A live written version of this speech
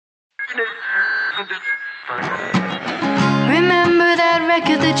Remember that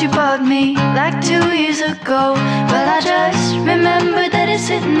record that you bought me like 2 years ago? Well, I just remembered that it's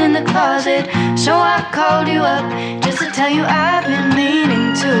sitting in the closet. So I called you up just to tell you I've been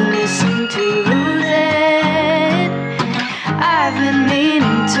meaning to listen to that. I've been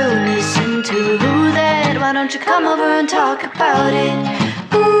meaning to listen to that. Why don't you come over and talk about it?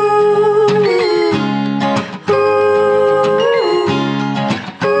 Ooh, ooh, ooh.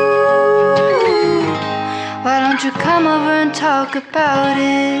 Why don't you come over and talk about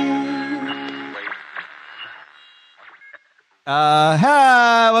it?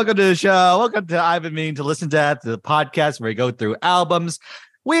 Hi, welcome to the show. Welcome to I've Been Meaning to Listen to That, the podcast where we go through albums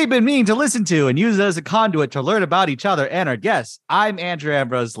we've been meaning to listen to and use it as a conduit to learn about each other and our guests. I'm Andrew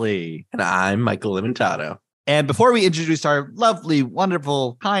Ambrose Lee. And I'm Michael Limentato. And before we introduce our lovely,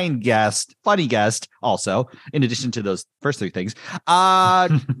 wonderful, kind guest, funny guest, also, in addition to those first three things,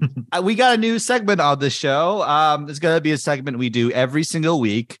 we got a new segment on the show. It's going to be a segment we do every single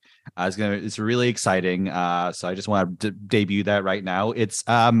week. It's really exciting. So I just want to debut that right now. It's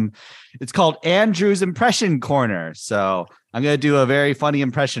called Andrew's Impression Corner. So I'm going to do a very funny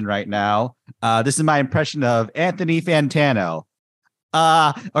impression right now. This is my impression of Anthony Fantano.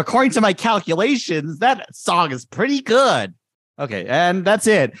 According to my calculations, that song is pretty good. Okay, and that's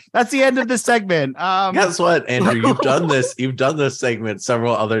it. That's the end of this segment. Guess what, Andrew? You've done this. You've done this segment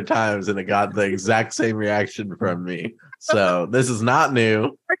several other times, and it got the exact same reaction from me. So this is not new.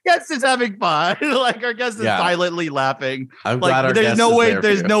 Our guest is having fun. Like our guest is silently laughing. I'm glad our guest no is way. there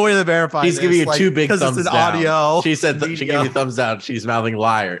There's no way to verify. He's giving you two big thumbs it's an down. audio. She said she gave you thumbs down. She's mouthing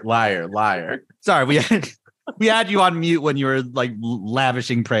liar, liar, liar. Sorry, we had you on mute when you were like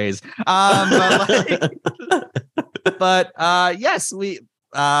lavishing praise. But yes, we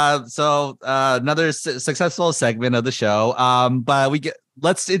so another successful segment of the show. But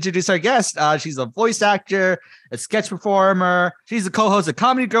let's introduce our guest. She's a voice actor, a sketch performer. She's a co-host of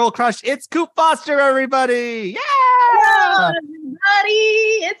Comedy Girl Crush. It's Coop Foster, everybody. Yeah! Hello, everybody.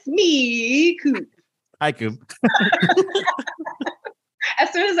 It's me, Coop. Hi, Coop.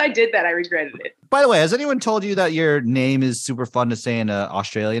 As soon as I did that, I regretted it. By the way, has anyone told you that your name is super fun to say in an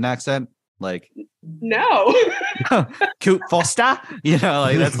Australian accent? Like, no. Coop Foster? You know,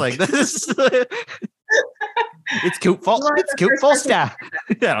 like that's like this. It's Coop Foster. It's Coop Foster. I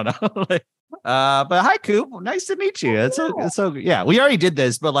don't know. But hi, Coop. Nice to meet you. It's so yeah. We already did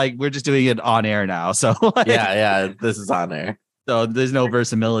this, but like we're just doing it on air now. So like, yeah, this is on air. So there's no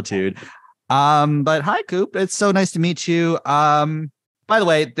verisimilitude. But hi, Coop. It's so nice to meet you. By the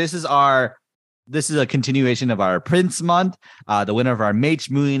way, this is a continuation of our Prince month. The winner of our Mach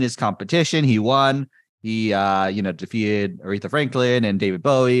Moon's competition, he won. He defeated Aretha Franklin and David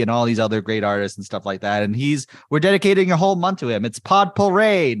Bowie and all these other great artists and stuff like that. And we're dedicating a whole month to him. It's Pod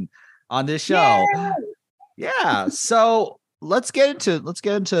Rain on this show. Yeah. So let's get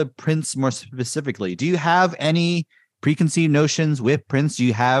into Prince more specifically. Do you have any preconceived notions with Prince? Do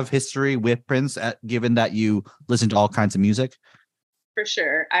you have history with Prince, given that you listen to all kinds of music? For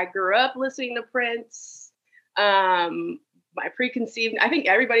sure. I grew up listening to Prince. I think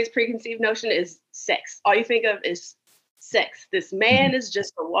everybody's preconceived notion is sex. All you think of is sex. This man is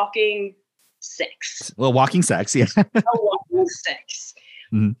just a walking sex. Well, walking sex, yeah. A walking sex.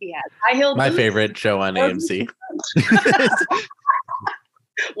 Mm-hmm. Yeah. High-heeled My boots. favorite show on AMC.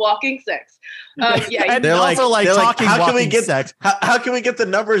 Walking sex. And they're also like talking how can we get sex. How can we get the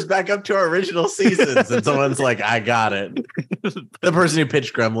numbers back up to our original seasons? And someone's like, I got it. The person who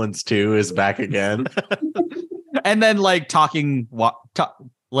pitched Gremlins 2 is back again. And then like talking walking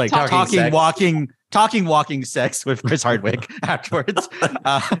sex with Chris Hardwick afterwards.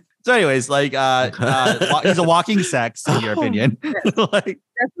 So anyways, like he's a walking sex in your opinion. Like,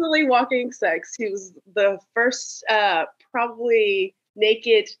 definitely walking sex. He was the first probably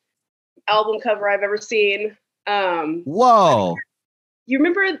naked album cover I've ever seen. Whoa. You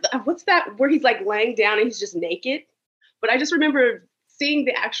remember what's that where he's like laying down and he's just naked? But I just remember seeing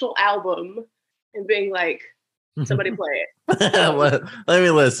the actual album and being like, somebody play it. Let me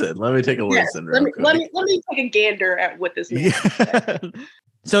listen. Let me take a listen. Let me take a gander at what this means. Yeah.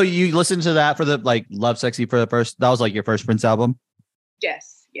 So you listened to that for the like Love Sexy for the first, that was like your first Prince album?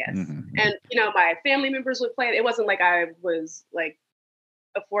 Yes. Mm-hmm. And my family members would play it. It wasn't like I was like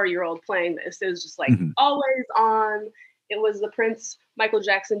a 4-year-old playing this. It was just like always on. It was the Prince, Michael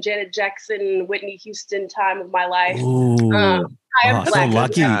Jackson, Janet Jackson, Whitney Houston time of my life. I am so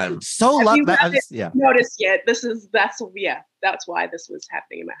lucky. So lucky. Noticed yet? That's why this was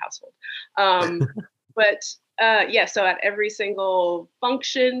happening in my household. So at every single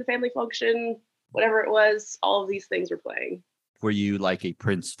function, family function, whatever it was, all of these things were playing. were you like a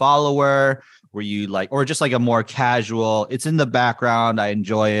Prince follower? Were you like, or just like a more casual, it's in the background, I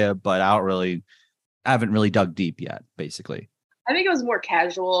enjoy it, but I haven't really dug deep yet, basically? I think it was more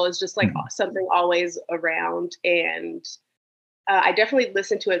casual. It's just like something always around. And I definitely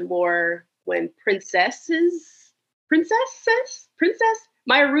listened to it more when Princess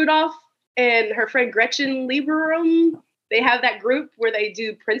Maya Rudolph and her friend Gretchen Lieberum, they have that group where they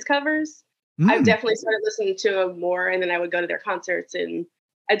do Prince covers. I've definitely started listening to them more, and then I would go to their concerts, and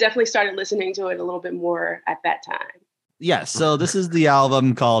I definitely started listening to it a little bit more at that time. Yeah, so this is the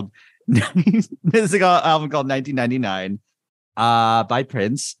album called 1999 by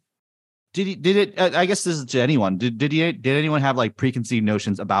Prince. Did it I guess this is to anyone. Did anyone have like preconceived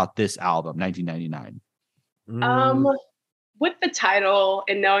notions about this album, 1999? With the title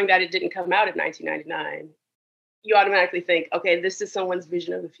and knowing that it didn't come out in 1999, you automatically think, okay, this is someone's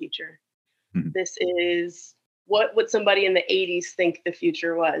vision of the future. This is what would somebody in the 80s think the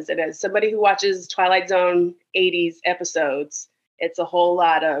future was. And as somebody who watches Twilight Zone 80s episodes, it's a whole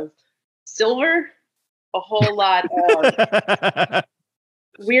lot of silver, a whole lot of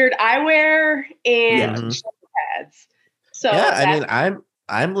weird eyewear and shoulder pads. So yeah, I mean,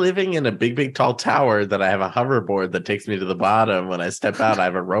 I'm living in a big tall tower that I have a hoverboard that takes me to the bottom. When I step out, I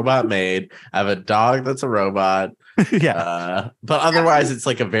have a robot maid. I have a dog that's a robot. But otherwise it's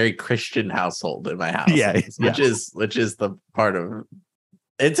like a very Christian household in my house. Which is the part of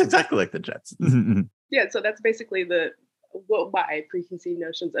it's exactly like the Jetsons. Yeah, so that's basically what my preconceived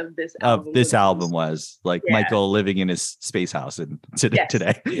notions of this album was like Michael living in his space house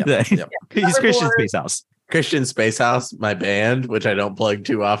today. He's Christian Space House. Christian Space House, my band, which I don't plug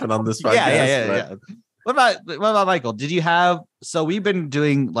too often on this podcast. What about Michael? Did you have? So we've been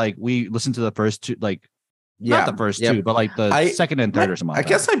doing like we listened to the first two, like not the first two, but like the second and third or something. I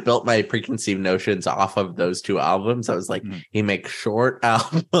guess I built my preconceived notions off of those two albums. I was like, he makes short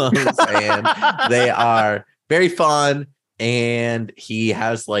albums and they are very fun. And he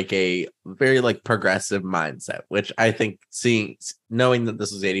has like a very like progressive mindset, which I think knowing that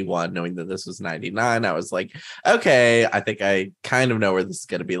this was 81, knowing that this was 99, I was like, okay, I think I kind of know where this is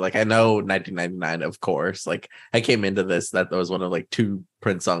going to be. Like, I know 1999, of course, like I came into this, that was one of like two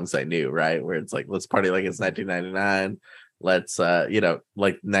Prince songs I knew, right? Where it's like, let's party like it's 1999. Let's,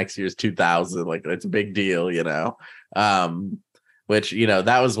 like next year's 2000, like it's a big deal, which,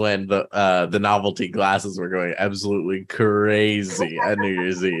 that was when the novelty glasses were going absolutely crazy at New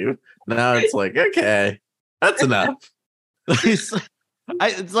Year's Eve. Now it's like, okay, that's enough. It's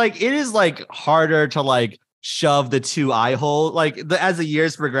like, it is like harder to like shove the two eye holes. Like as the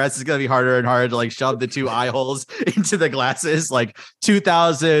years progress, it's going to be harder and harder to like shove the two eye holes into the glasses. Like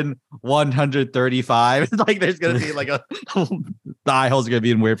 2,135. Like there's going to be like the eye holes are going to be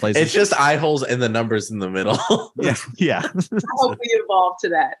in weird places. It's just eye holes and the numbers in the middle. Yeah. I hope we evolve to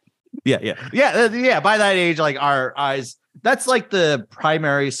that. Yeah. By that age, like our eyes, that's like the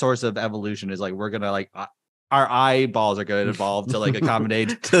primary source of evolution is like, we're going to like, our eyeballs are going to evolve to like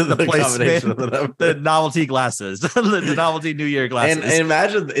accommodate to the placement, the novelty glasses, the novelty New Year glasses. And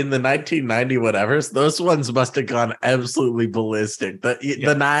imagine in the 1990 whatevers, those ones must have gone absolutely ballistic.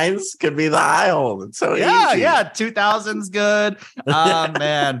 The nines could be the eye hole. It's so easy. 2000's good.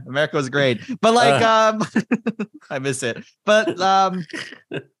 Man, America was great. But like, I miss it. But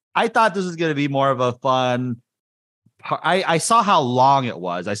I thought this was going to be more of a fun. I saw how long it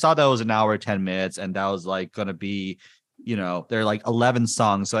was. I saw that it was an hour, 10 minutes, and that was like going to be, they're like 11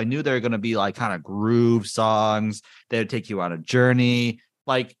 songs. So I knew they were going to be like kind of groove songs. They would take you on a journey.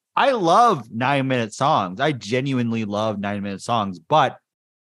 Like I love 9-minute songs. I genuinely love 9-minute songs, but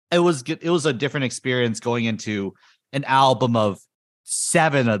it was a different experience going into an album of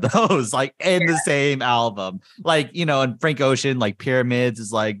 7 of those, like in the same album, like and Frank Ocean, like Pyramids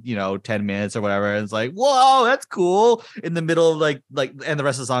is like 10 minutes or whatever, and it's like, whoa, that's cool, in the middle of like and the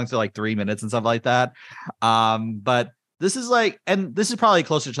rest of the songs are like 3 minutes and stuff like that. But this is like, and this is probably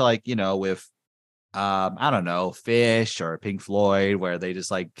closer to like with I don't know, Fish or Pink Floyd, where they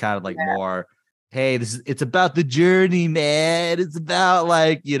just like kind of like more, hey, it's about the journey, man. It's about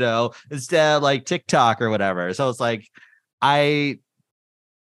like instead of like TikTok or whatever. So it's like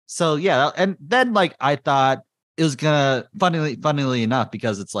So yeah, and then like I thought it was gonna, funnily enough,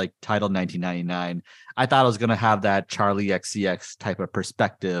 because it's like titled 1999, I thought it was gonna have that Charlie XCX type of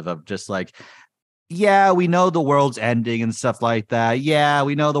perspective of just like, yeah, we know the world's ending and stuff like that. Yeah,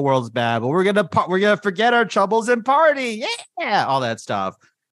 we know the world's bad, but we're gonna forget our troubles and party. Yeah, all that stuff.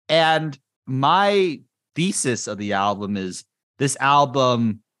 And my thesis of the album is this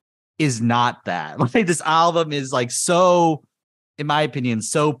album is not that. Like this album is like so, in my opinion,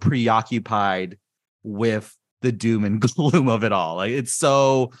 so preoccupied with the doom and gloom of it all. Like it's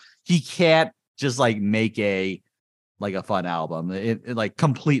so he can't just like make a fun album it like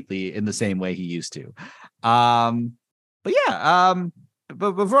completely in the same way he used to. But yeah,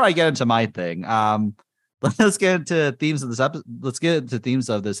 but before I get into my thing, let's get into themes of this episode. Let's get into themes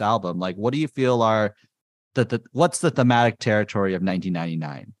of this album. Like, what do you feel are what's the thematic territory of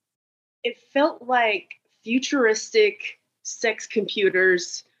 1999? It felt like futuristic sex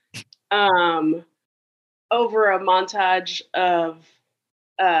computers over a montage of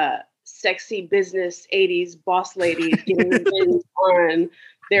sexy business 80s boss ladies getting revenge on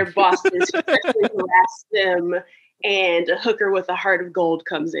their bosses who sexually harass them, and a hooker with a heart of gold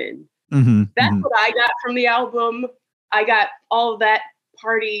comes in. That's what I got from the album. I got all of that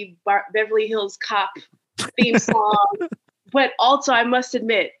party Beverly Hills Cop theme song, but also I must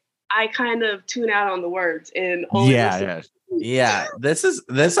admit I kind of tune out on the words and only this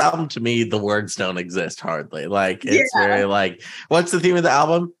album to me, the words don't exist hardly. Like it's very like, what's the theme of the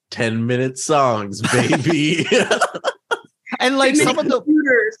album? 10-minute songs, baby. And like some of the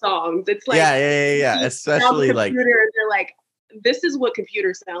computer songs, it's like especially like computer, they're like, this is what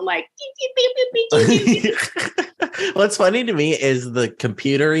computers sound like. What's funny to me is the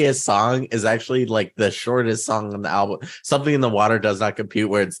computeriest song is actually like the shortest song on the album. Something in the Water Does Not Compute,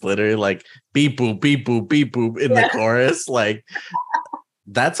 where it's literally like beep boop beep boop beep boop in the chorus. Like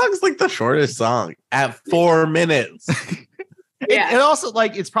that song's like the shortest song at 4 minutes. It also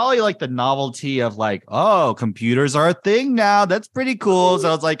like it's probably like the novelty of like, oh, computers are a thing now. That's pretty cool.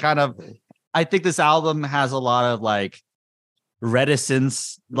 So it's like kind of, I think this album has a lot of like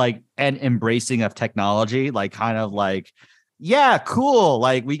reticence, like, and embracing of technology, like kind of like, yeah, cool.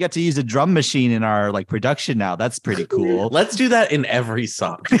 Like we get to use a drum machine in our like production now. That's pretty cool. Let's do that in every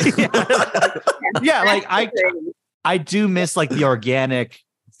song. Yeah, like I do miss like the organic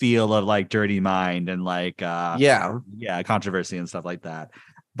feel of like Dirty Mind and like controversy and stuff like that.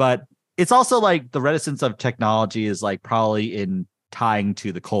 But it's also like the reticence of technology is like probably in tying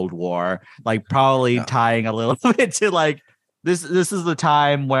to the Cold War, like probably tying a little bit to like this is the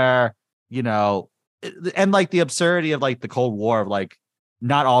time where, you know, and like the absurdity of like the Cold War of like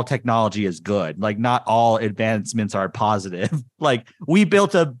not all technology is good, like not all advancements are positive. Like we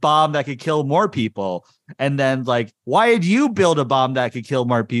built a bomb that could kill more people, and then like, why did you build a bomb that could kill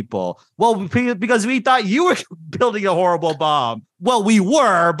more people? Well, because we thought you were building a horrible bomb. Well, we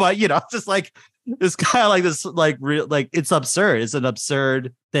were, but you know, just like it's kind of like this, like real, like it's absurd. It's an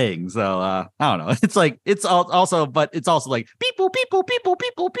absurd thing. So I don't know. It's like it's also, but it's also like people. Oh,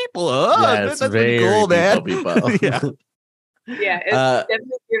 yeah, it's that's very cool, man. People. Yeah. Yeah, it's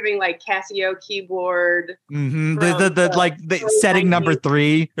definitely giving like Casio keyboard. The setting number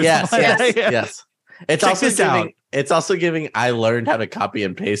 3. Yes. It's Check also this out. It's also giving. I learned how to copy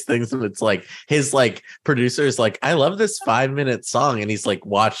and paste things, and it's like his like producer is like, I love this 5-minute song, and he's like,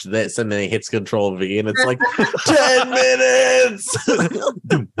 watch this, and then he hits Control V, and it's like 10 minutes.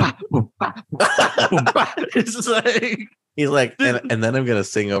 It's like. He's like, and then I'm gonna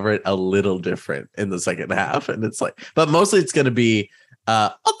sing over it a little different in the second half, and it's like, but mostly it's gonna be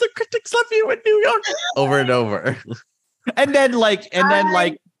 "Other Critics Love You in New York" over and over, and then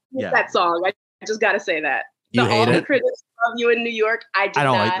that song. I just gotta say that you hate All the it. Critics Love You in New York. I don't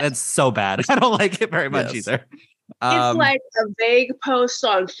not. Like that's so bad. I don't like it very much either. It's like a vague post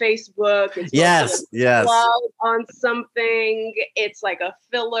on Facebook. It's yes. blog on something. It's like a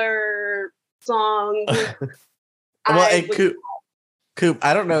filler song. Well, Coop,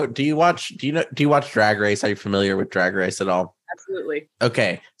 I don't know. Do you watch Drag Race? Are you familiar with Drag Race at all? Absolutely.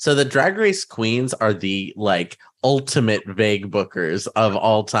 Okay. So the Drag Race queens are the like ultimate vague bookers of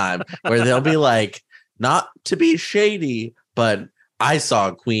all time, where they'll be like, not to be shady, but I saw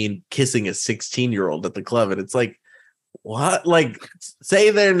a queen kissing a 16-year-old at the club. And it's like, what? Like,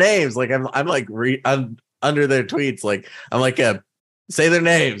 say their names. Like I'm like I'm under their tweets. Like I'm like, say their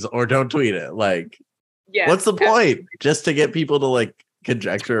names or don't tweet it. Like, yeah, what's the point? Just to get people to like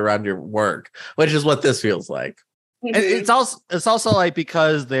conjecture around your work, which is what this feels like. And it's also like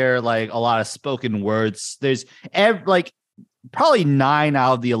because they're like a lot of spoken words. There's like probably 9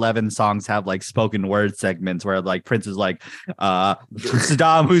 out of the 11 songs have like spoken word segments where like Prince is like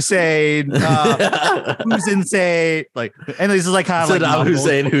Saddam Hussein, who's insane, like, and this is like kind of Saddam like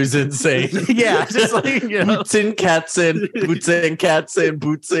Hussein, who's insane. Yeah, just like, you know, boots in cats in, boots in cats in,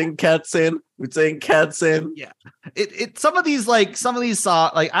 boots in cats in, boots in cats in. Yeah, some of these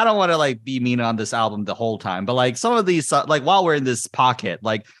songs, like I don't want to like be mean on this album the whole time, but like some of these like while we're in this pocket,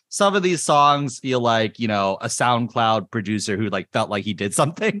 like some of these songs feel like, you know, a SoundCloud producer who like felt like he did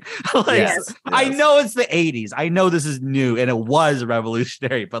something. Like, yes. I know it's the 80s. I know this is new and it was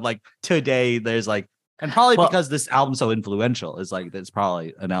revolutionary, but like today there's like And probably Well- because this album's so influential is like, there's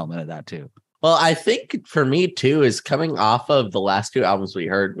probably an element of that too. Well, I think for me too is coming off of the last two albums we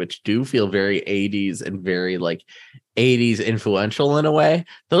heard, which do feel very 80s and very like 80s influential in a way.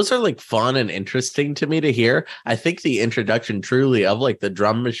 Those are like fun and interesting to me to hear. I think the introduction truly of like the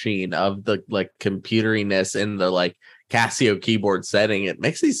drum machine, of the like computeriness in the like Casio keyboard setting, it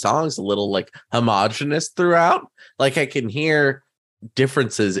makes these songs a little like homogenous throughout. Like I can hear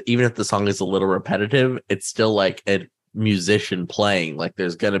differences even if the song is a little repetitive. It's still like a musician playing. Like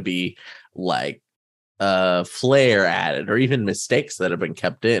there's gonna be like flair added or even mistakes that have been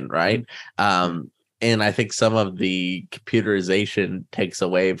kept in, right? And I think some of the computerization takes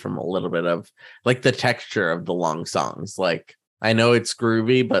away from a little bit of like the texture of the long songs. Like I know it's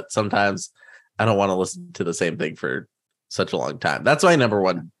groovy, but sometimes I don't want to listen to the same thing for such a long time. That's my number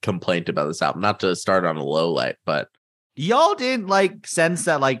one complaint about this album. Not to start on a low light, but Y'all didn't like sense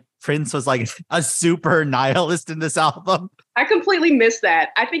that like Prince was like a super nihilist in this album. I completely missed that.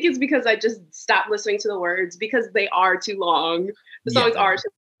 I think it's because I just stopped listening to the words because they are too long. The songs are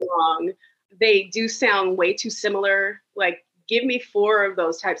too long. They do sound way too similar. Like, give me 4 of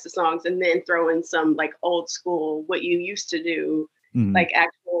those types of songs and then throw in some like old school, what you used to do, like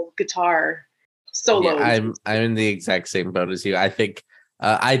actual guitar solos. Yeah, I'm in the exact same boat as you. I think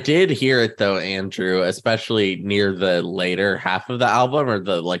I did hear it though, Andrew, especially near the later half of the album or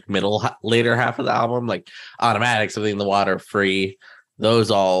the like later half of the album, like Automatic, Something in the Water, Free. Those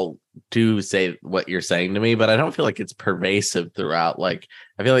all do say what you're saying to me, but I don't feel like it's pervasive throughout. Like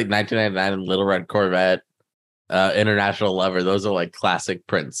I feel like 1999 and Little Red Corvette, International Lover, those are like classic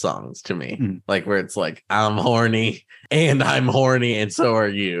Prince songs to me. Like where it's like I'm horny and I'm horny and so are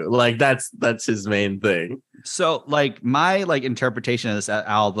you. Like that's his main thing. So like my like interpretation of this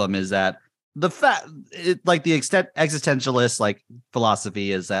album is that like the extent existentialist like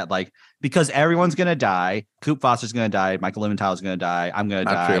philosophy is that like because everyone's gonna die, Coop Foster's gonna die, Michael Leventhal's gonna die, I'm gonna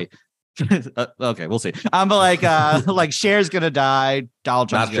die. Okay, we'll see. But like Cher's gonna die, Donald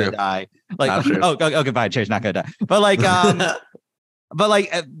Trump's gonna die. Like okay, fine, Cher's not gonna die. But like but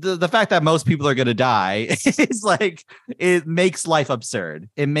like the fact that most people are gonna die is like it makes life absurd.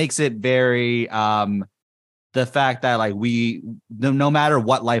 It makes it very the fact that like we no matter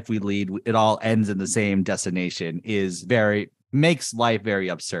what life we lead, it all ends in the same destination makes life very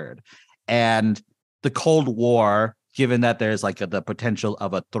absurd. And the Cold War, given that there's like the potential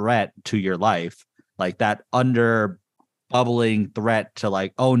of a threat to your life, like that under bubbling threat to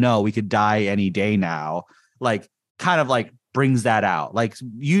like, oh no, we could die any day now, like kind of like brings that out. Like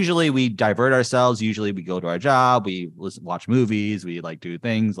usually we divert ourselves, usually we go to our job, we watch movies, we like do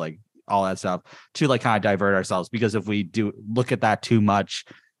things like all that stuff to like kind of divert ourselves, because if we do look at that too much,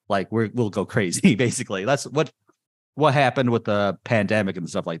 like we'll go crazy. Basically that's what happened with the pandemic and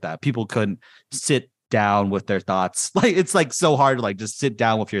stuff like that. People couldn't sit down with their thoughts. Like it's like so hard to like just sit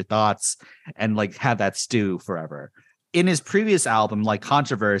down with your thoughts and like have that stew forever. In his previous album, like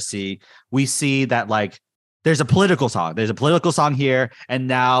Controversy, we see that like there's a political song here, and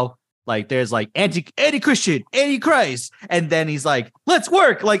now like there's like anti-Christian, anti-Christ, and then he's like, let's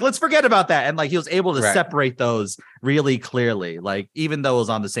work, like let's forget about that. And like he was able to separate those really clearly, like even though it was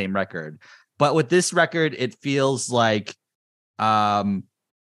on the same record. But with this record, it feels like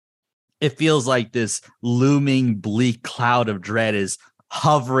this looming bleak cloud of dread is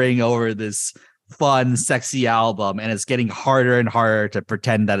hovering over this fun, sexy album, and it's getting harder and harder to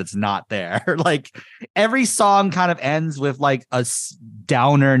pretend that it's not there. Like every song kind of ends with like a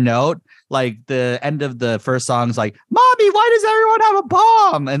downer note. Like the end of the first song is like, "Mommy, why does everyone have a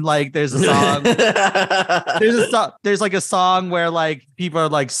bomb?" And like there's a song, there's like a song where like people are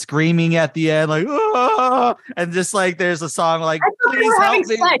like screaming at the end, like, "Ah!" And just like there's a song like, "Please help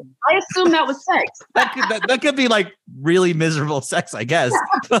me." Sex. I assume that was sex. that could be like really miserable sex, I guess.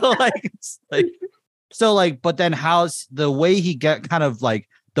 But like, so like, but then how's the way he get kind of like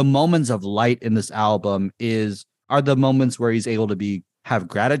the moments of light in this album are the moments where he's able to have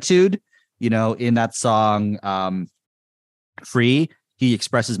gratitude. You know, in that song, Free, he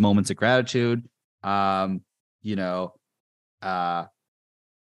expresses moments of gratitude. You know, the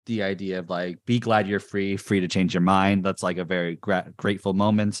idea of like, be glad you're free to change your mind. That's like a very grateful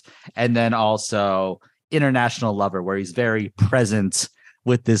moment. And then also International Lover, where he's very present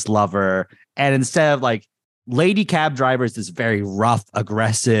with this lover. And instead of like Lady Cab Driver is this very rough,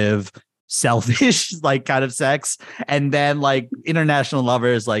 aggressive, selfish, like kind of sex. And then like International Lover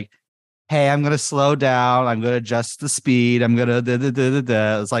is like, hey, I'm going to slow down. I'm going to adjust the speed. I'm going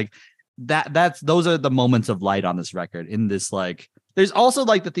to It's like those are the moments of light on this record. In this, like, there's also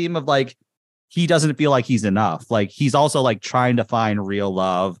like the theme of like, he doesn't feel like he's enough. Like he's also like trying to find real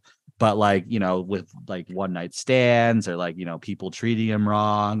love, but like, you know, with like one night stands or like, you know, people treating him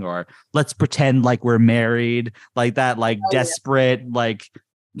wrong, or let's pretend like we're married, like that, like desperate, like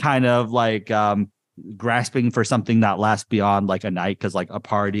kind of like grasping for something that lasts beyond like a night, because like a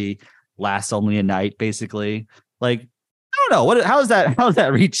party lasts only a night, basically. Like, I don't know, how does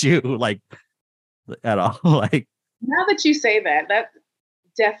that reach you like at all? Like, now that you say that, that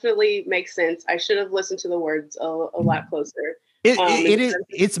definitely makes sense. I should have listened to the words a lot closer.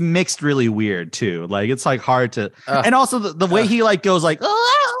 It's mixed really weird too. Like, it's like hard to, and also the way he like goes like,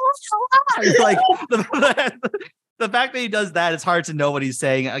 like the fact that he does that, it's hard to know what he's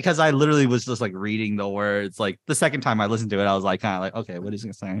saying, because I literally was just like reading the words. Like the second time I listened to it, I was like kind of like, okay, what is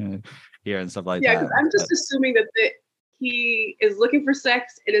he saying here and stuff like that. Yeah, because I'm just assuming that he is looking for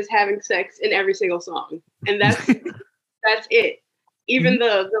sex and is having sex in every single song, and that's that's it. Even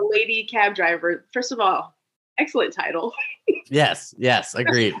the lady cab driver. First of all, excellent title. Yes,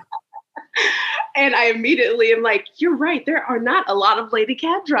 agreed. And I immediately am like, you're right. There are not a lot of lady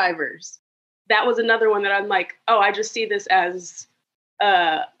cab drivers. That was another one that I'm like, oh, I just see this as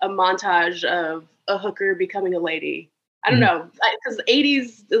a montage of a hooker becoming a lady. I don't know, because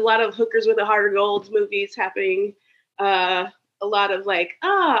 80s, a lot of hookers with a heart of gold movies happening. A lot of like,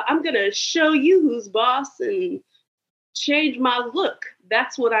 I'm going to show you who's boss and change my look.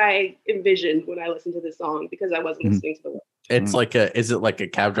 That's what I envisioned when I listened to this song, because I wasn't listening to the words. It's like is it like a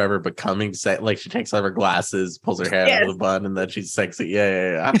cab driver becoming like she takes off her glasses, pulls her hair out of the bun, and then she's sexy.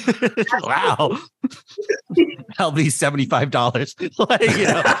 Yeah. Wow. That'll be $75. Like, you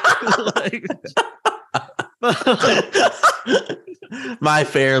know. My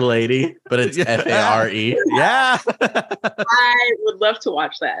Fair Lady, but it's Fare. Yeah. I would love to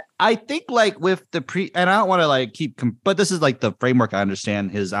watch that. I think like with the and I don't want to like but this is like the framework I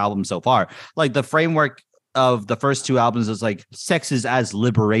understand his album so far. Like the framework of the first two albums is like sex is as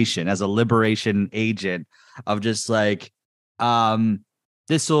liberation, as a liberation agent of just like, I'm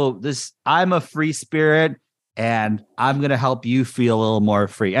a free spirit and I'm going to help you feel a little more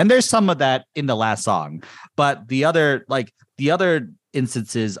free. And there's some of that in the last song, but the other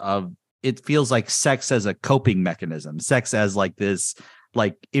instances of it feels like sex as a coping mechanism, sex as like this,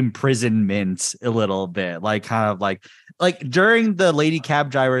 like imprisonment a little bit, like kind of like during the lady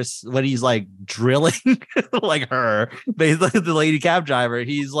cab drivers, when he's like drilling like her, basically the lady cab driver,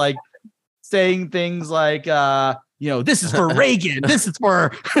 he's like saying things like, you know, this is for Reagan. This is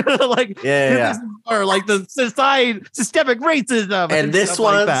for like, this is for like the systemic racism. And this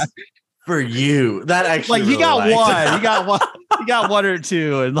one's like for you. That actually, like, you got one or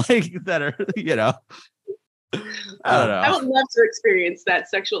two, and like that are, you know. I don't know. I would love to experience that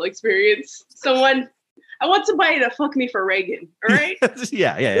sexual experience. I want somebody to fuck me for Reagan. All right.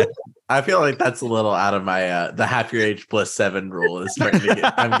 Yeah. I feel like that's a little out of my the half your age plus 7 rule is starting to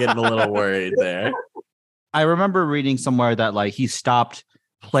get. I'm getting a little worried there. I remember reading somewhere that like he stopped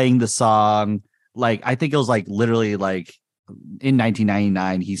playing the song. Like, I think it was like literally like in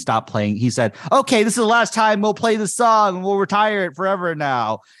 1999, he stopped playing. He said, okay, this is the last time we'll play the song. We'll retire it forever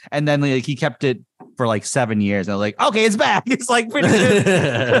now. And then like he kept it for like 7 years. And I was like, okay, it's back. It's like pretty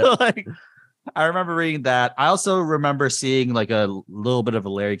good. Like, I remember reading that. I also remember seeing like a little bit of a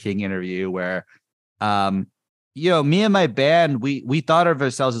Larry King interview where, you know, me and my band, we thought of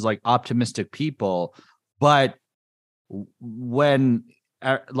ourselves as like optimistic people, but when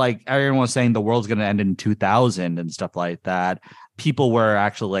like everyone was saying the world's going to end in 2000 and stuff like that, people were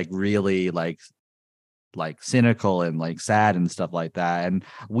actually like really like cynical and like sad and stuff like that. And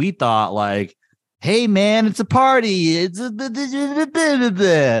we thought like, hey man, it's a party. It's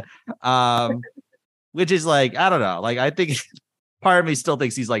which is like, I don't know. Like, I think part of me still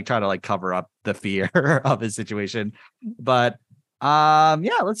thinks he's like trying to like cover up the fear of his situation. But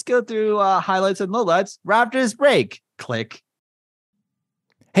yeah, let's go through highlights and lowlights. Raptors break. Click.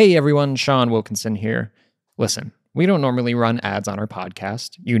 Hey everyone, Sean Wilkinson here. Listen, we don't normally run ads on our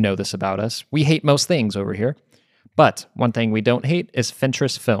podcast. You know this about us. We hate most things over here. But one thing we don't hate is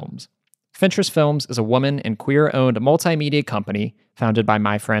Fentress Films. Fentress Films is a woman and queer-owned multimedia company founded by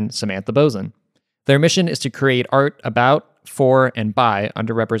my friend Samantha Bozen. Their mission is to create art about, for, and by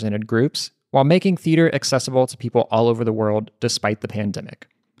underrepresented groups while making theater accessible to people all over the world despite the pandemic.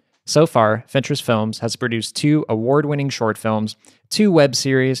 So far, Fentress Films has produced 2 award-winning short films, 2 web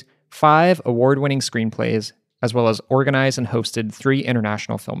series, 5 award-winning screenplays, as well as organized and hosted 3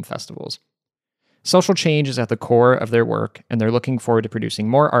 international film festivals. Social change is at the core of their work, and they're looking forward to producing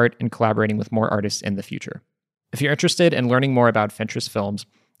more art and collaborating with more artists in the future. If you're interested in learning more about Fentress Films,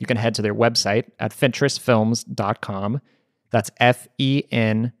 you can head to their website at fentressfilms.com. That's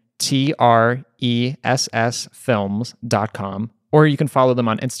FENTRESS films.com, or you can follow them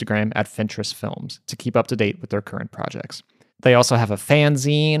on Instagram at Fintress Films to keep up to date with their current projects. They also have a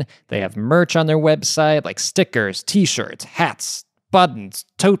fanzine. They have merch on their website, like stickers, t-shirts, hats, buttons,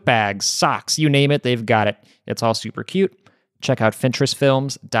 tote bags, socks, you name it, they've got it. It's all super cute. Check out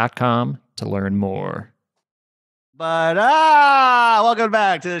fintressfilms.com to learn more. But welcome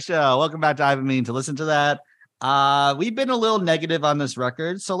back to the show. Welcome back to I've been meaning to listen to that. We've been a little negative on this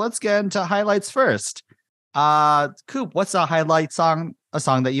record, so let's get into highlights first. Coop, what's a highlight song, a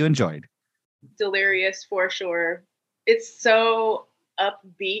song that you enjoyed? Delirious for sure. It's so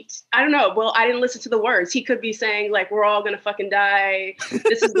upbeat. I don't know. Well, I didn't listen to the words. He could be saying like, we're all gonna fucking die.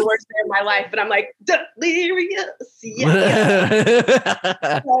 This is the worst day of my life. But I'm like, delirious.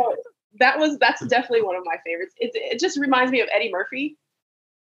 Yeah. So that's definitely one of my favorites. It just reminds me of Eddie Murphy.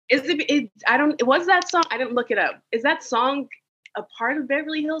 Was that song? I didn't look it up. Is that song a part of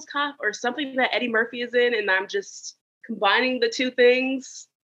Beverly Hills Cop or something that Eddie Murphy is in? And I'm just combining the two things.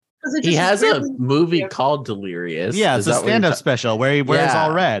 He has a movie called Delirious. Yeah, it's a stand-up special where he wears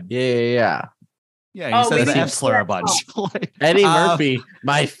all red. Yeah. Yeah, he says the F slur a bunch. Eddie Murphy,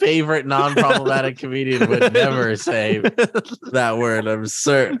 my favorite non-problematic comedian, would never say that word. I'm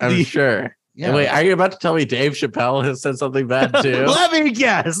sure. Yeah. Wait, are you about to tell me Dave Chappelle has said something bad too? Let me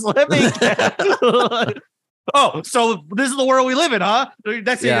guess. Oh, so this is the world we live in, huh?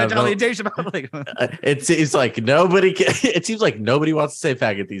 Next thing you're gonna tell me Dave Chappelle. It seems like nobody wants to say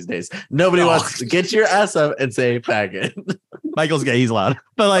faggot these days. Nobody wants to get your ass up and say faggot. Michael's gay, he's loud.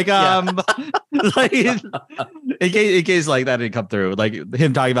 But like like in case like that didn't come through, like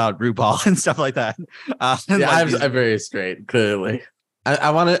him talking about RuPaul and stuff like that. I'm very straight, clearly. I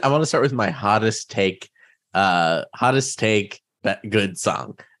want to start with my hottest take good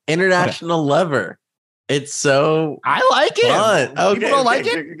song. International Lover. It's so I like it. Fun. Okay, people don't like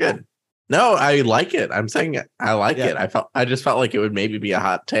it. Good. No, I like it. I'm saying I like it. I just felt like it would maybe be a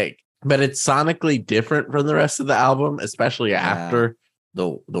hot take, but it's sonically different from the rest of the album, especially after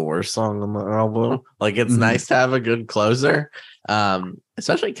the worst song on the album. Like it's nice to have a good closer,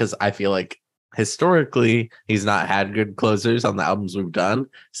 especially because I feel like historically he's not had good closers on the albums we've done.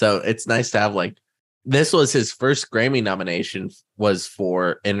 So it's nice to have like. This was his first Grammy nomination was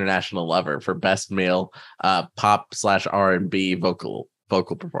for International Lover for Best Male Pop/R&B vocal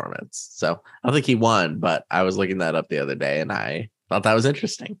performance. So I don't think he won, but I was looking that up the other day and I thought that was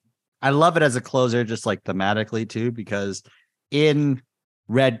interesting. I love it as a closer, just like thematically too, because in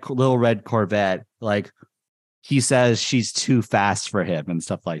Little Red Corvette, like he says she's too fast for him and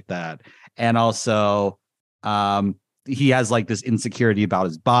stuff like that. And also he has like this insecurity about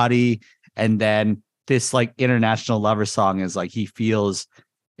his body. And then this like International Lover song is like he feels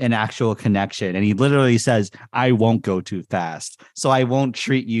an actual connection, and he literally says, I won't go too fast, so I won't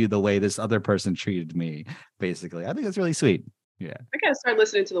treat you the way this other person treated me. Basically, I think that's really sweet. Yeah, I gotta start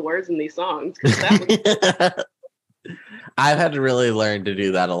listening to the words in these songs. I've had to really learn to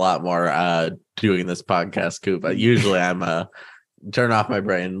do that a lot more doing this podcast, Coop. Usually I'm turn off my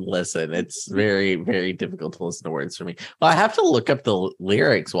brain and listen. It's very, very difficult to listen to words for me. Well, I have to look up the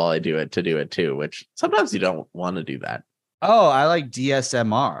lyrics while I do it too, which sometimes you don't want to do that. Oh, I like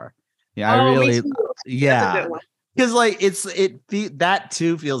DSMR. Yeah, I really, yeah. Because like that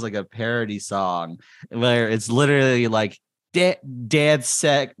too feels like a parody song where it's literally like dance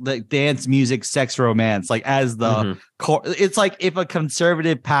music, sex, romance, like as the core. It's like if a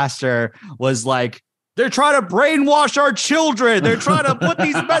conservative pastor was like, they're trying to brainwash our children. They're trying to put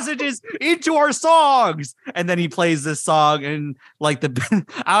these messages into our songs. And then he plays this song and like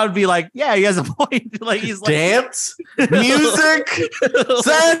I would be like, yeah, he has a point. Like he's like dance, music,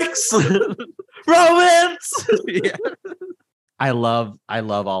 sex, romance. Yeah. I love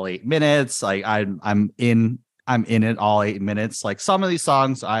all 8 minutes. Like I'm in it all 8 minutes. Like some of these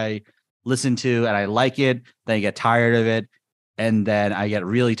songs I listen to and I like it, then I get tired of it, and then I get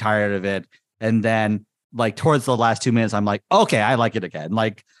really tired of it. And then like towards the last 2 minutes, I'm like, okay, I like it again.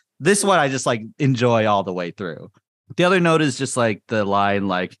 Like this one, I just like enjoy all the way through. The other note is just like the line,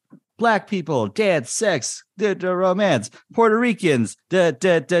 like black people, dance, sex, romance, Puerto Ricans, white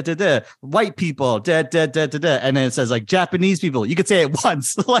people, and then it says like Japanese people. You could say it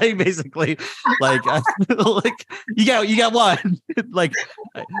once, like basically, like like you got one, like.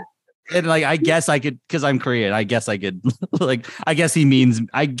 And like, I guess I could, because I'm Korean. I guess I could, like, I guess he means me.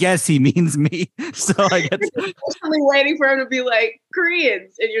 So I guess. You're constantly waiting for him to be like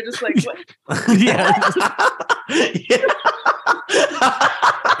Koreans, and you're just like, what? Yeah.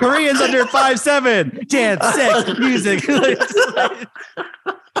 Koreans under 5'7", dance, sex, music.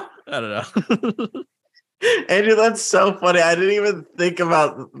 I don't know. Andrew, that's so funny. I didn't even think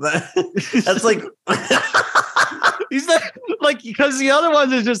about that. That's like. He's like, like because the other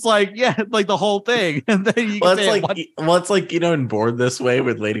ones is just like like the whole thing, and then you Well, can say it's like in Born This Way,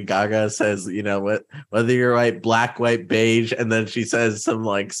 with Lady Gaga says, whether you're white, black, white, beige, and then she says some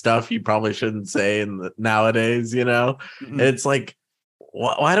like stuff you probably shouldn't say nowadays. It's like,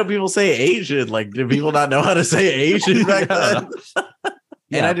 why don't people say Asian? Like, do people not know how to say Asian back then?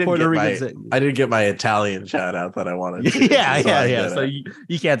 And I didn't get my Italian shout out that I wanted to. Yeah. So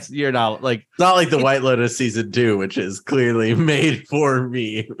you can't. You're not like. It's not like the White Lotus season 2, which is clearly made for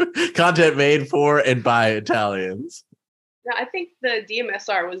me, content made for and by Italians. No, I think the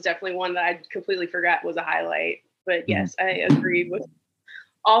DMSR was definitely one that I completely forgot was a highlight. But yes, I agreed with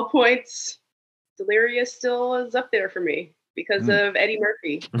all points. Delirious still is up there for me because of Eddie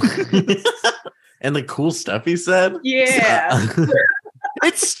Murphy. And the cool stuff he said. Yeah.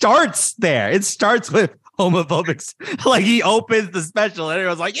 It starts there. It starts with homophobic. Like he opens the special and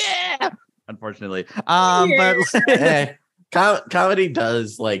everyone's like, yeah. Unfortunately. But hey, comedy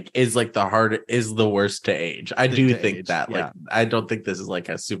is the worst to age. I do think that. Like, I don't think this is like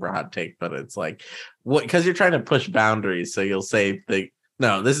a super hot take, but it's like because you're trying to push boundaries. So you'll say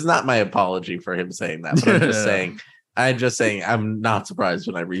no, this is not my apology for him saying that. But I'm just saying I'm not surprised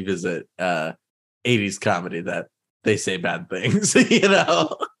when I revisit 80s comedy that they say bad things, Even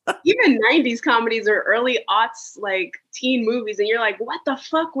 90s comedies or early aughts, like teen movies, and you're like, what the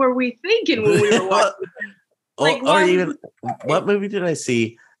fuck were we thinking when we were watching? What movie did I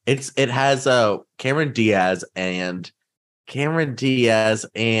see? It has Cameron Diaz and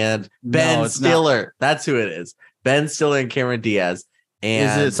Ben Stiller. Not. That's who it is. Ben Stiller and Cameron Diaz.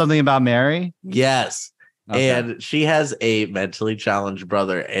 And is it something about Mary? Yes. Okay. And she has a mentally challenged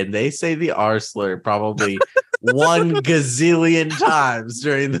brother, and they say the R slur probably 1 gazillion times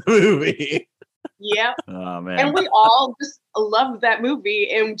during the movie. Yep. Oh man. And we all just loved that movie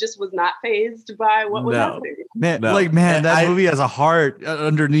and just was not fazed by what was happening. That movie has a heart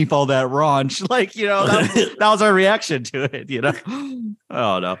underneath all that raunch. Like, that was our reaction to it,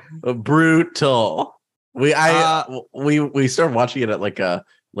 Oh no. Brutal. We started watching it at like a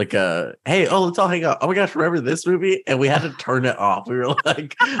hey, let's all hang out. Oh my gosh, remember this movie? And we had to turn it off. We were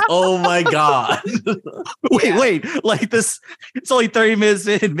like, oh my god. Wait, like this, it's only 30 minutes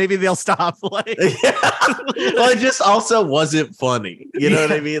in. Maybe they'll stop. Like, Well, it just also wasn't funny. You know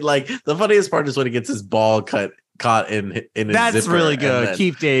what I mean? Like the funniest part is when he gets his ball caught in his that's zipper, really good.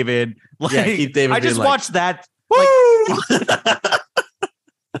 Keith David. Keith David. I just watched that.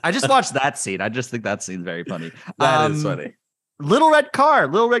 I just watched that scene. I just think that scene's very funny. That is funny. Little Red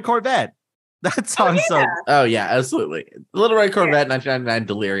Corvette. That song's Oh yeah, absolutely. Little Red Corvette, 1999,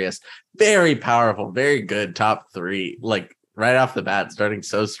 Delirious. Very powerful, very good. Top 3, like right off the bat, starting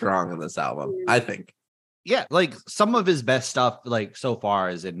so strong in this album, I think. Yeah, like some of his best stuff, like so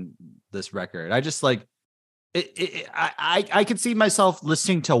far, is in this record. I just like it. I could see myself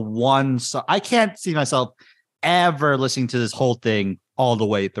listening to one song. I can't see myself ever listening to this whole thing all the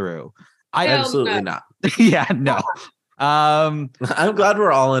way through. Absolutely not. Yeah, no. I'm glad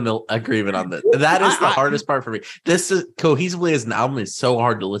we're all in agreement on this. That is the hardest part for me. This is cohesively as an album is so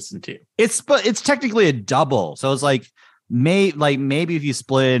hard to listen to. But it's technically a double, so it's like maybe if you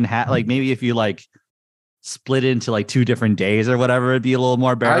split it in half, like maybe if you like split into like 2 different days or whatever, it'd be a little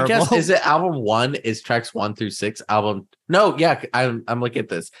more bearable. I guess is it album 1 is tracks 1 through 6. I'm looking at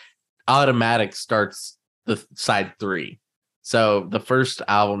this. Automatic starts the side 3, so the first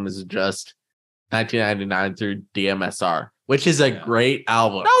album is just 1999 through DMSR, which is a great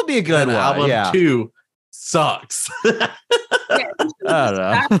album. That would be a good one. Album 2 sucks. I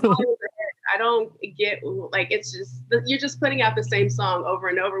don't know. I don't get, like, it's just you're just putting out the same song over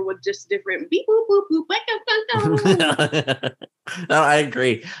and over with just different beep boop boop boop. No, I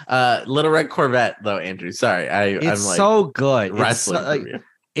agree. Little Red Corvette though, Andrew. Sorry, I'm like so good.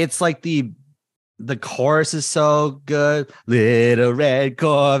 It's like the chorus is so good. Little Red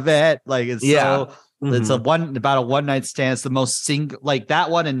Corvette, like it's so. It's about a one night stand. It's the most like that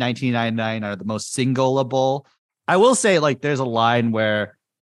one in 1999 are the most singleable. I will say, like, there's a line where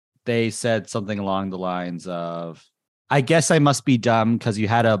they said something along the lines of, I guess I must be dumb because you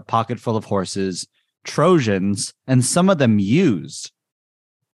had a pocket full of horses, Trojans, and some of them used.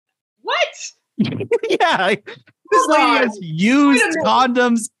 What? Yeah. Like, this lady has used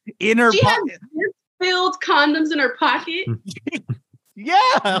condoms in her pocket. Filled condoms in her pocket?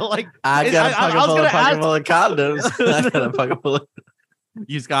 Yeah. Like, I got a pocket full of condoms. I got a pocket full of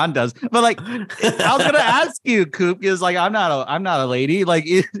used condoms, but like I was gonna ask you, Coop, because like I'm not a lady. Like,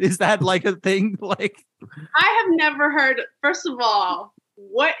 is that like a thing? Like, I have never heard. First of all,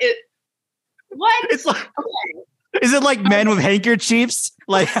 what? It's like, okay. Is it like men with handkerchiefs?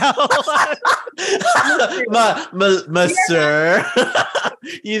 Like how? Sir,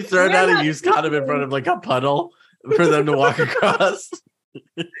 you throw down a used condom in front of like a puddle for them to walk across.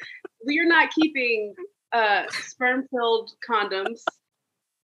 We're not keeping sperm-filled condoms.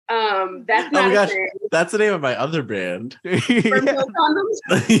 That's not a thing. That's the name of my other brand. Sperm-filled condoms?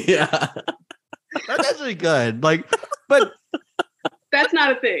 Yeah. That's actually good. Like, but that's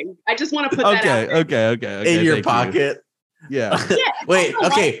not a thing. I just want to put that out there. Okay. In your pocket. Yeah. Wait,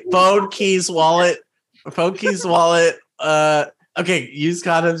 okay. Phone, keys, wallet. Okay, used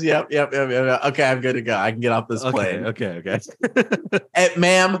condoms. Yep. Okay, I'm good to go. I can get off this plane. Okay.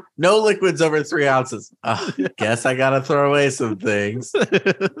 Ma'am, no liquids over 3 ounces. Guess I gotta throw away some things.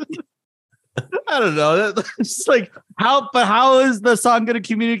 I don't know. It's like how is the song going to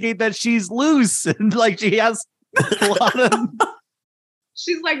communicate that she's loose and like she has a lot of?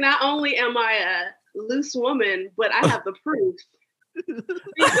 She's like, not only am I a loose woman, but I have the proof.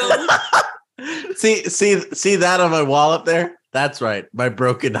 See that on my wall up there? That's right, my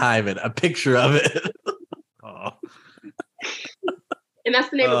broken hymen. A picture of it. Oh. And that's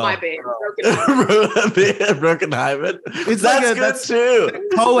the name of my band, Broken Hymen. It's that's like good too.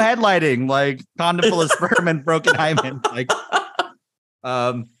 Co-headlining, like condom full of sperm and broken hymen. Like,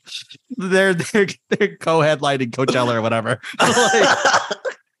 they're co-headlining Coachella or whatever. Like,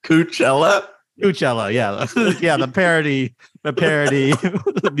 Coachella, yeah, yeah, the parody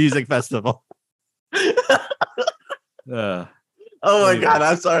music festival. Oh my God,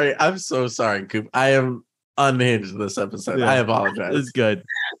 I'm sorry. I'm so sorry, Coop. I am unhinged this episode. Yeah. I apologize. It's good.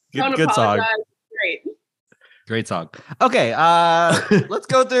 Good song. Great song. Okay, let's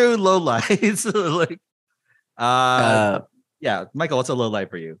go through low lights. Yeah, Michael, what's a low light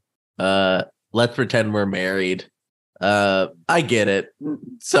for you? Let's pretend we're married. I get it.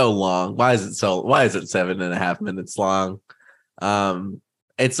 So long. Why is it 7.5 minutes long?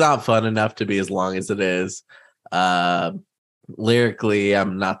 It's not fun enough to be as long as it is. Lyrically,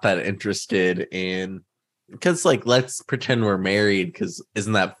 I'm not that interested in, because like, let's pretend we're married, because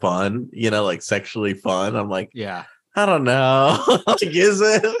isn't that fun? You know, like sexually fun. I'm like, yeah, I don't know. Like, is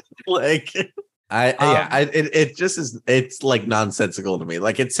it? Like, it just is. It's like nonsensical to me.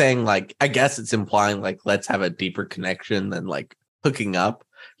 Like, it's saying like, I guess it's implying like, let's have a deeper connection than like hooking up,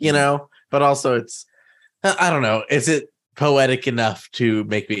 you know. But also, it's, I don't know. Is it poetic enough to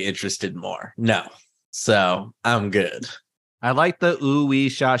make me interested more? No. So I'm good. I like the ooh wee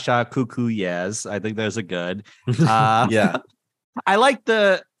sha sha cuckoo yes. I think there's a good. Yeah. I like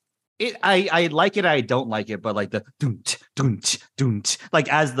the it. I like it. I don't like it, but like the doont doont doont, like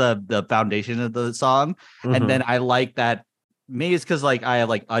as the foundation of the song. Mm-hmm. And then I like that. Maybe it's because like I have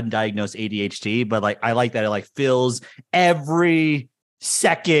like undiagnosed ADHD, but like I like that it like fills every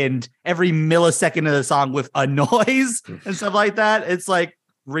millisecond of the song with a noise and stuff like that. It's like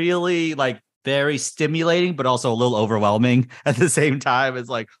really like very stimulating, but also a little overwhelming at the same time. It's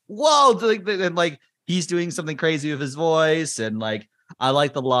like, whoa, and like he's doing something crazy with his voice. And like, I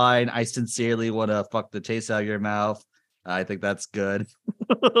like the line, I sincerely want to fuck the taste out of your mouth. I think that's good.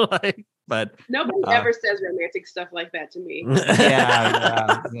 Like, but nobody ever says romantic stuff like that to me.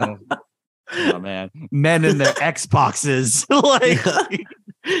 Yeah. Oh man, men in their Xboxes. Like,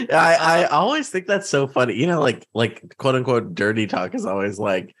 I always think that's so funny. You know, like quote unquote dirty talk is always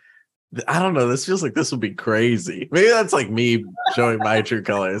like, I don't know. This feels like this would be crazy. Maybe that's like me showing my true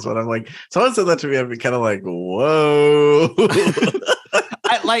colors. But I'm like, someone said that to me, I'd be kind of like, whoa.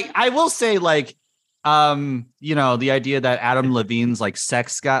 I will say, like, you know, the idea that Adam Levine's like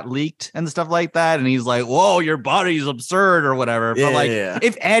sex got leaked and stuff like that, and he's like, whoa, your body's absurd or whatever. But like,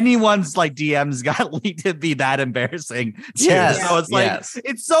 if anyone's like DMs got leaked, it'd be that embarrassing too. Yes. So it's like,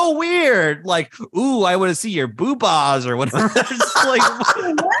 it's so weird. Like, ooh, I want to see your boobas or whatever. It's like,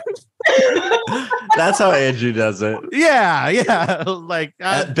 that's how Andrew does it. Yeah. Like,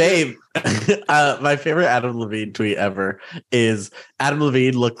 babe, my favorite Adam Levine tweet ever is Adam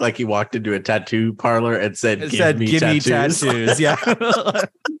Levine looked like he walked into a tattoo parlor and said, give me tattoos. Yeah.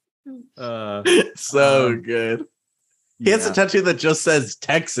 So good. He has a tattoo that just says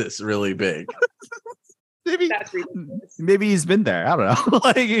Texas really big. Maybe he's been there. I don't know.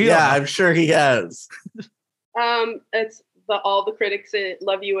 Like, I'm sure he has. It's all the critics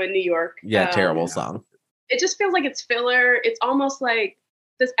love you in New York. Terrible song. It just feels like it's filler. It's almost like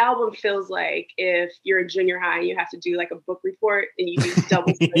this album feels like if you're in junior high and you have to do like a book report and you use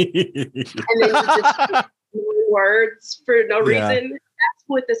double and then you just words for no reason. That's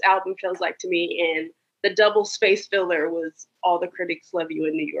what this album feels like to me. And the double space filler was all the critics love you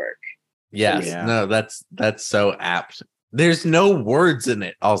in New York. Yes. Yeah. No, that's so apt. There's no words in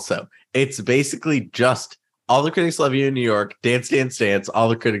it. Also, it's basically just All the Critics Love You in New York, Dance Dance Dance, All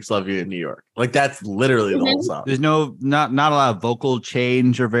the Critics Love You in New York. Like that's literally the whole song. There's not a lot of vocal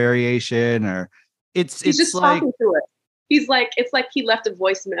change or variation, or He's it's just like talking to it. He's like, it's like he left a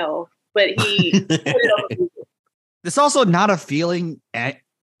voicemail, but he put it over music. it's also not a feeling I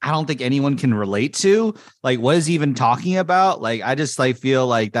don't think anyone can relate to. Like, what is he even talking about? Like, I just like feel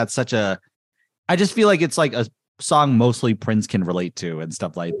like that's I just feel like it's like a song mostly Prince can relate to and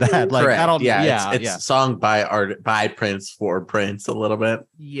stuff like that. Like, Correct. I don't. Yeah, it's a song by Prince for Prince a little bit.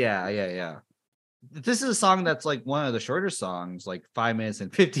 Yeah. This is a song that's like one of the shorter songs, like 5 minutes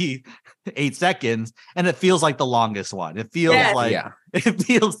and 58 seconds, and it feels like the longest one. It feels it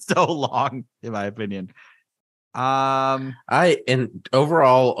feels so long, in my opinion. And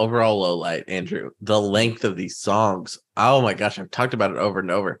overall low light, Andrew, the length of these songs. Oh my gosh, I've talked about it over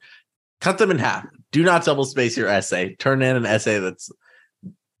and over. Cut them in half. Do not double space your essay. Turn in an essay that's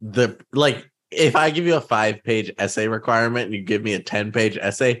if I give you a 5-page essay requirement and you give me a 10-page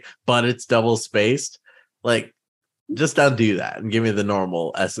essay, but it's double spaced, like just undo that and give me the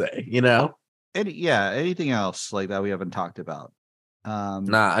normal essay, you know? Anything else like that we haven't talked about?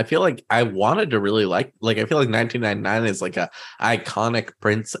 I feel like I wanted to really like I feel like 1999 is like a iconic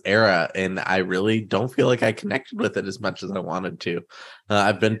Prince era, and I really don't feel like I connected with it as much as I wanted to.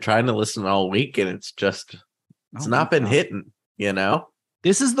 I've been trying to listen all week, and it's not been hitting, you know?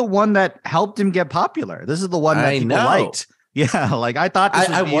 This is the one that helped him get popular. This is the one that people liked. Yeah, like I thought this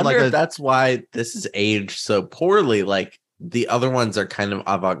I wonder if that's why this is aged so poorly. Like the other ones are kind of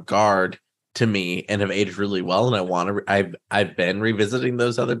avant-garde to me and have aged really well, and I've been revisiting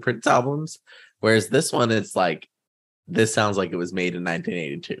those other Prince albums, whereas this one is like, this sounds like it was made in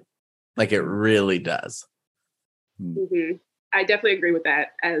 1982. Like it really does. Mm-hmm. I definitely agree with that.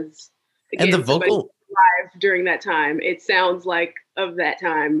 As again, and the vocal live during that time, it sounds like of that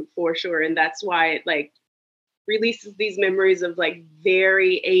time for sure, and that's why it like releases these memories of like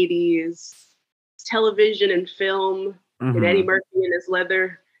very 80s television and film, and Eddie Murphy and his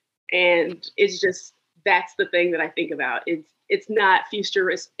leather. And it's just, that's the thing that I think about. It's not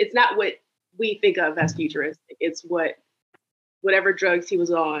futuristic. It's not what we think of as futuristic. It's whatever drugs he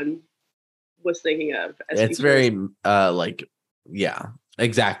was on was thinking of. It's very yeah,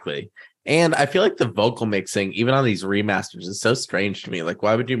 exactly. And I feel like the vocal mixing, even on these remasters, is so strange to me. Like,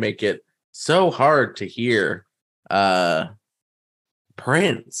 why would you make it so hard to hear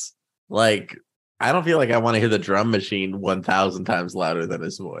Prince? Like, I don't feel like I want to hear the drum machine 1,000 times louder than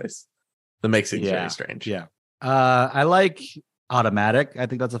his voice. The mixing is very strange. Yeah. I like Automatic. I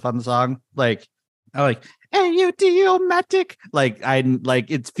think that's a fun song. Like, I like Audiomatic. Like,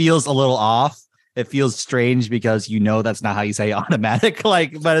 it feels a little off. It feels strange because that's not how you say automatic.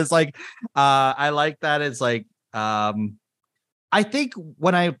 Like, but it's like, I like that. It's like, I think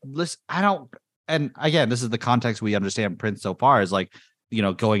when I listen, and again, this is the context we understand Prince so far is like,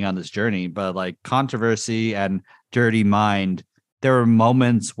 going on this journey, but like Controversy and Dirty Mind, there were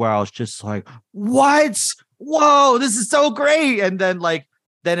moments where I was just like, what? Whoa, this is so great. And then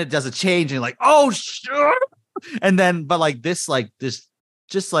it does a change and like, oh, sure. And then, but like this,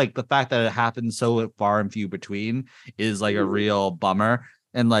 just like the fact that it happens so far and few between is like a real bummer.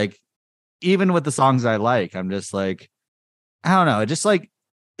 And like, even with the songs I like, I'm just like, I don't know. Just like,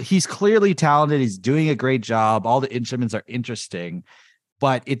 he's clearly talented. He's doing a great job. All the instruments are interesting,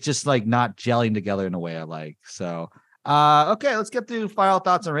 but it's just like not gelling together in a way I like. So, okay, let's get through final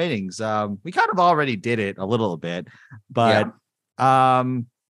thoughts and ratings. We kind of already did it a little bit, but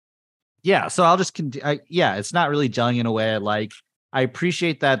yeah. So I'll just continue. It's not really gelling in a way I like. I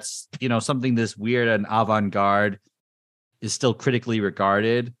appreciate that's something this weird and avant-garde is still critically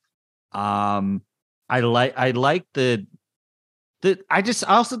regarded. I like the I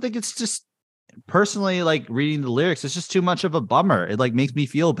also think it's just personally like reading the lyrics, it's just too much of a bummer. It like makes me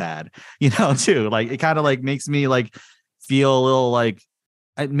feel bad, too. Like it kind of like makes me like feel a little like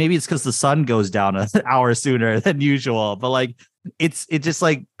maybe it's because the sun goes down an hour sooner than usual, but like it just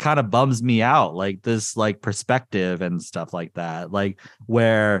like kind of bums me out, like this like perspective and stuff like that, like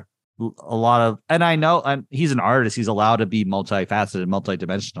where a lot of, and I know and he's an artist, he's allowed to be multifaceted and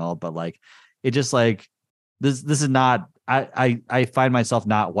multidimensional, but like it just like this is not, I find myself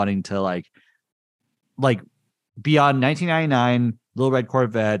not wanting to like beyond 1999, Little Red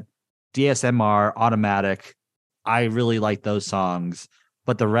Corvette, DSMR, Automatic. I really like those songs,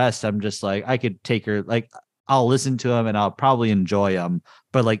 but the rest I'm just like, I could take her, like I'll listen to them and I'll probably enjoy them,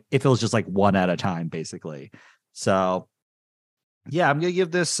 but like if it was just like one at a time, basically. So yeah, I'm gonna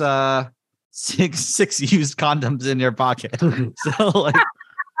give this six used condoms in your pocket. So like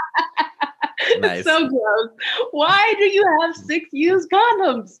nice. So gross. Why do you have 6 used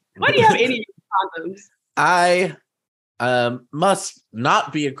condoms? Why do you have any used condoms? I must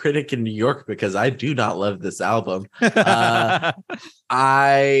not be a critic in New York because I do not love this album.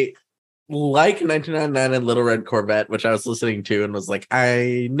 I like 1999 and Little Red Corvette, which I was listening to and was like,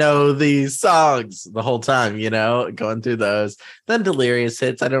 I know these songs the whole time, going through those. Then Delirious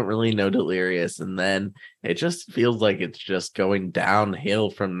hits. I don't really know Delirious. And then it just feels like it's just going downhill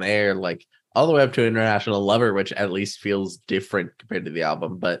from there, like all the way up to International Lover, which at least feels different compared to the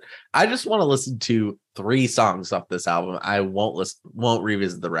album. But I just want to listen to 3 songs off this album. I won't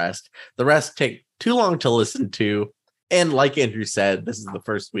revisit the rest. The rest take too long to listen to. And like Andrew said, this is the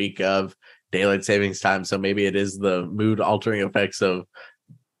first week of daylight savings time. So maybe it is the mood altering effects of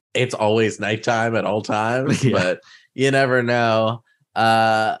it's always nighttime at all times, but you never know.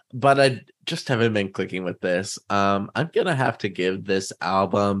 But I just haven't been clicking with this. I'm going to have to give this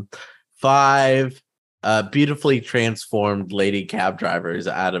album 5 beautifully transformed lady cab drivers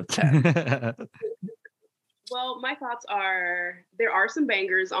out of 10. Well, my thoughts are there are some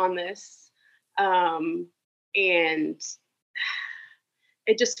bangers on this. And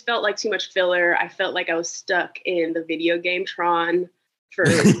it just felt like too much filler. I felt like I was stuck in the video game Tron for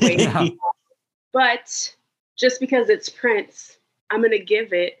way too long. But just because it's Prince, I'm gonna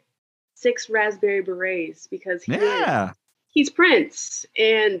give it 6 raspberry berets because he's Prince,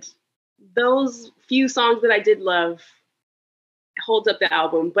 and those few songs that I did love holds up the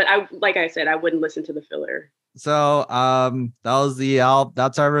album. But like I said, I wouldn't listen to the filler. So that was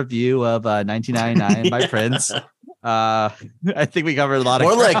that's our review of 1999 by Prince. I think we covered a lot of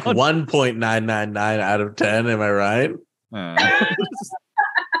more like 1.999 out of 10. Am I right?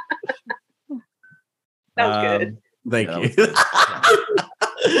 That was good. Thank you.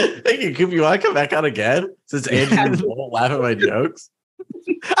 Thank you, Coop. You want to come back on again since Andrew won't laugh at my jokes?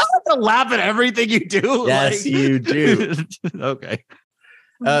 I have to laugh at everything you do. Yes, you do. Okay.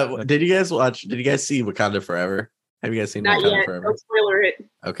 Did you guys see Wakanda Forever? Have you guys seen Not Wakanda yet. Forever? Don't spoiler it.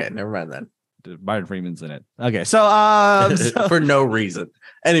 Okay, never mind then. Martin Freeman's in it. Okay, so For no reason.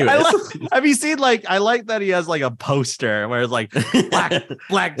 Anyway, have you seen I like that he has like a poster where it's like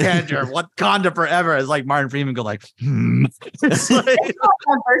Black Panther, Wakanda Forever. It's like Martin Freeman go like, It's like,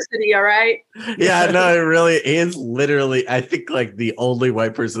 diversity, all right? Yeah, no, it really is literally, I think like the only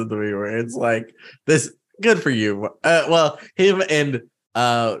white person in the movie where it's like this. Good for you. Well, him and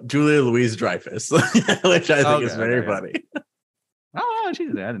Julia Louis-Dreyfus, which I think is very funny. Oh,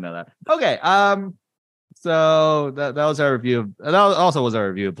 she's there. I didn't know that. Okay. So that was our review of also was our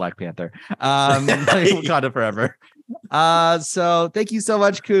review of Black Panther. Wakanda Forever. So thank you so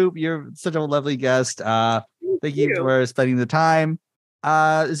much, Coop. You're such a lovely guest. Thank you for spending the time.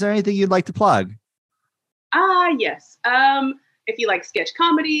 Is there anything you'd like to plug? Yes. If you like sketch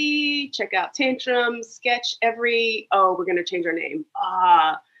comedy, check out Tantrum Sketch we're gonna change our name.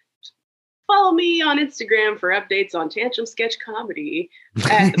 Follow me on Instagram for updates on Tantrum Sketch Comedy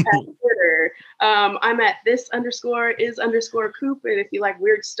at the Pat Twitter. I'm at this_is_Coop, and if you like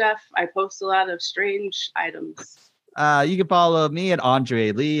weird stuff, I post a lot of strange items. You can follow me at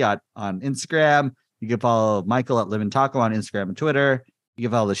Andre Lee on Instagram. You can follow Michael at Live and Taco on Instagram and Twitter. You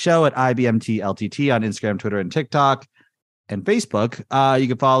can follow the show at IBMTLTT on Instagram, Twitter, and TikTok and Facebook. You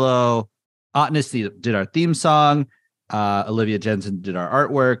can follow Otness did our theme song. Olivia Jensen did our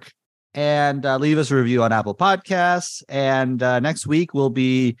artwork. And leave us a review on Apple Podcasts. And next week, we'll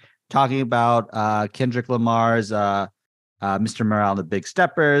be talking about Kendrick Lamar's Mr. Morale and the Big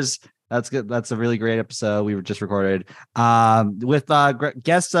Steppers. That's good. That's a really great episode we were just recorded with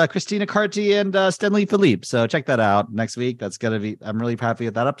guests Christina Carty and Stanley Philippe. So check that out next week. That's going to be, I'm really happy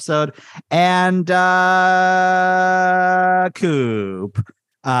with that episode. And Coop,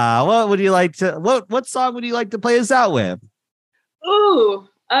 what would you like to, what song would you like to play us out with? Ooh.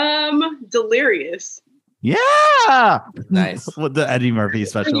 Delirious. Yeah, nice. With the Eddie Murphy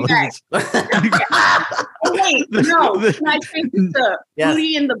special. Wait, no. Can I take the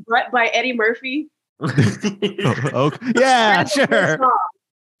Booty in the Butt by Eddie Murphy? Okay. Yeah, sure.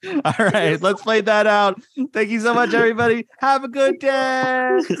 All right, let's play that out. Thank you so much, everybody. Have a good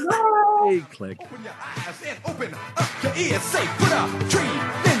day. Hey, click. Open your eyes and open up your ears. Say, put a tree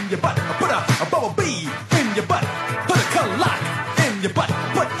in your butt. Put a bubble bee in your butt. Put a clock in your butt.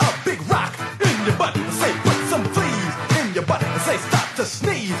 Put a big rock in your butt. Say, put some fleas in your butt. Say, stop to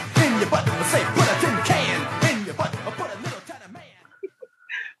sneeze in your butt. Say, put a tin can in your butt. Put a little tiny man.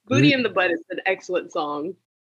 Booty in the Butt is an excellent song.